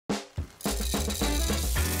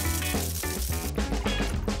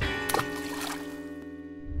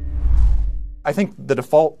I think the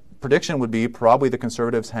default prediction would be probably the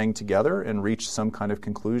conservatives hang together and reach some kind of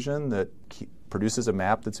conclusion that produces a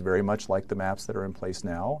map that's very much like the maps that are in place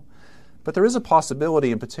now. But there is a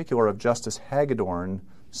possibility in particular of Justice Hagedorn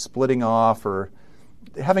splitting off or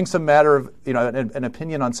having some matter of, an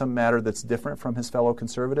opinion on some matter that's different from his fellow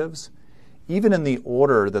conservatives. Even in the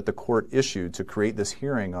order that the court issued to create this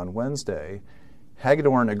hearing on Wednesday,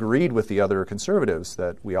 Hagedorn agreed with the other conservatives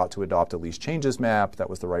that we ought to adopt a least changes map, that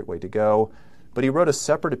was the right way to go. But he wrote a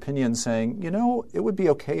separate opinion saying, it would be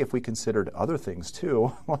okay if we considered other things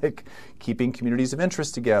too, like keeping communities of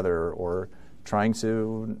interest together or trying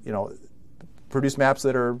to, produce maps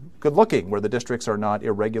that are good looking, where the districts are not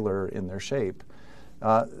irregular in their shape.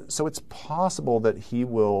 So it's possible that he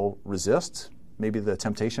will resist maybe the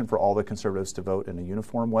temptation for all the conservatives to vote in a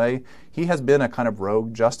uniform way. He has been a kind of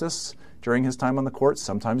rogue justice during his time on the court,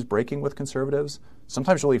 sometimes breaking with conservatives,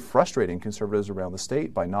 sometimes really frustrating conservatives around the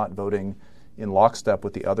state by not voting in lockstep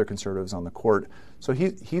with the other conservatives on the court. So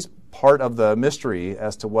he's part of the mystery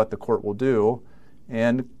as to what the court will do,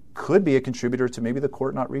 and could be a contributor to maybe the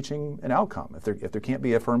court not reaching an outcome. If there can't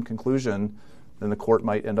be a firm conclusion, then the court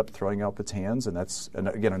might end up throwing up its hands, and that's,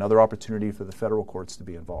 again, another opportunity for the federal courts to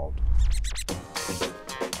be involved.